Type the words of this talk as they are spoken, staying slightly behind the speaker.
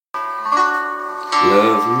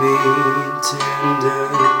Love me tender,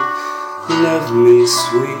 love me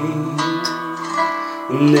sweet,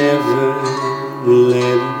 never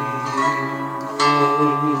let me go.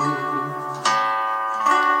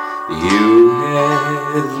 You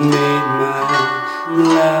have made my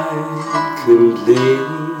life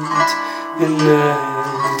complete, and I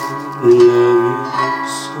love you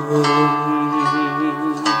so.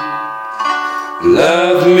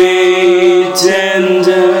 Love me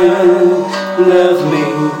tender, love me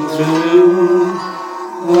through,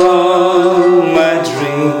 all my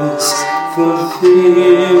dreams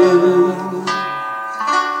fulfill.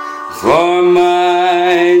 For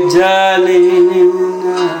my darling,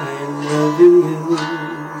 I love you,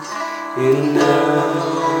 and I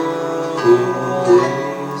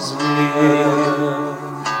always will.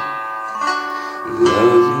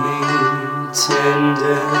 Love me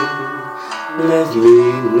tender, love me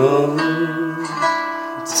long,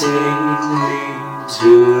 take me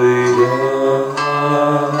to your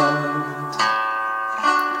heart.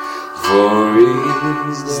 For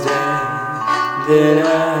it's that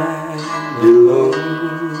I belong,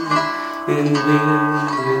 and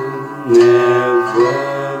we'll never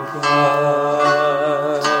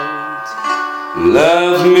part.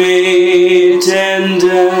 Love me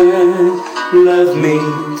tender, love me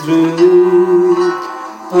through,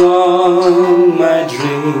 all my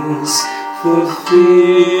dreams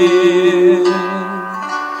fulfill.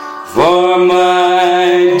 For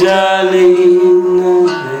my darling,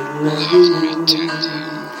 I love you,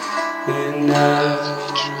 and I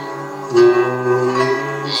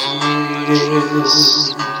always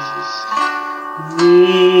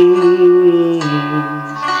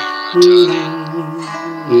will.